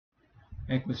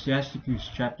Ecclesiasticus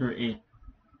chapter 8.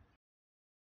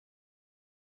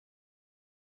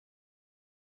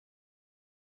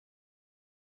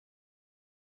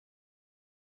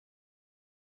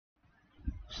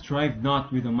 Strive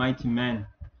not with a mighty man,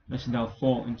 lest thou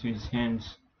fall into his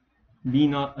hands. Be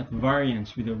not at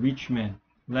variance with a rich man,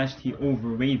 lest he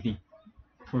overweigh thee.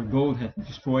 For gold hath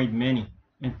destroyed many,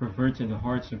 and perverted the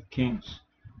hearts of kings.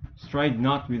 Strive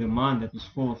not with a man that is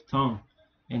full of tongue,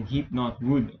 and heap not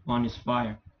wood upon his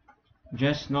fire.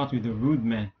 Jest not with a rude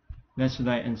man, lest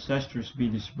thy ancestors be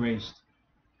disgraced.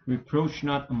 Reproach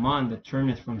not a man that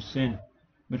turneth from sin,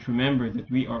 but remember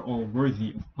that we are all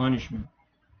worthy of punishment.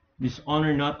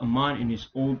 Dishonor not a man in his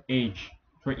old age,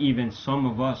 for even some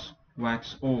of us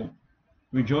wax old.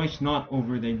 Rejoice not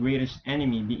over thy greatest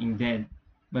enemy being dead,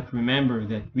 but remember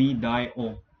that we die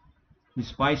all.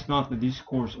 Despise not the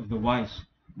discourse of the wise,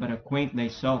 but acquaint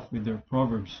thyself with their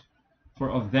proverbs. For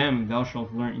of them thou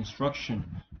shalt learn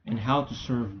instruction, and how to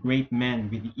serve great men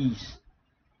with ease.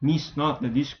 Miss not the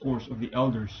discourse of the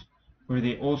elders, for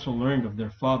they also learned of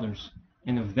their fathers,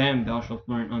 and of them thou shalt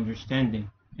learn understanding,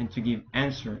 and to give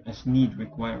answer as need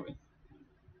requireth.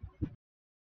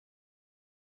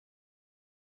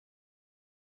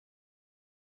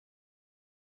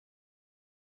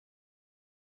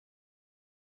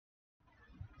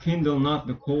 Kindle not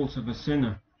the coals of a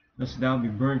sinner, lest thou be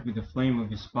burnt with the flame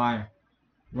of his fire.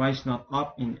 Rise not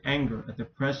up in anger at the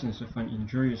presence of an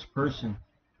injurious person,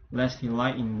 lest he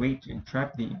lie in wait to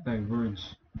entrap thee in thy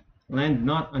words. Lend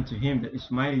not unto him that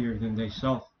is mightier than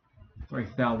thyself, for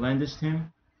if thou lendest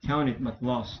him, count it but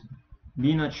loss.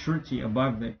 Be not surety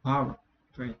above thy power,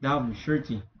 for if thou be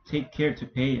surety, take care to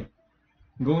pay it.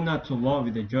 Go not to law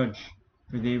with the judge,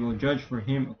 for they will judge for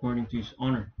him according to his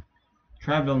honor.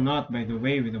 Travel not by the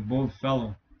way with a bold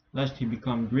fellow, lest he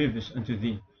become grievous unto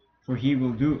thee, for he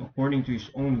will do according to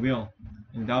his own will,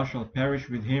 and thou shalt perish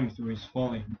with him through his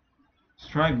folly.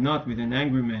 Strive not with an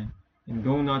angry man, and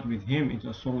go not with him into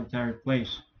a solitary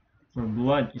place, for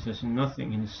blood is as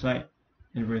nothing in his sight,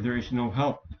 and where there is no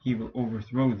help he will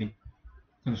overthrow thee.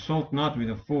 Consult not with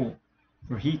a fool,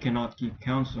 for he cannot keep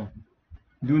counsel.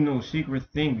 Do no secret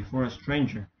thing before a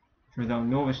stranger, for thou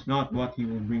knowest not what he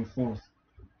will bring forth.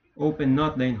 Open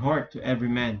not thine heart to every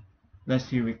man,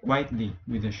 lest he requite thee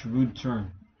with a shrewd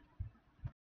turn.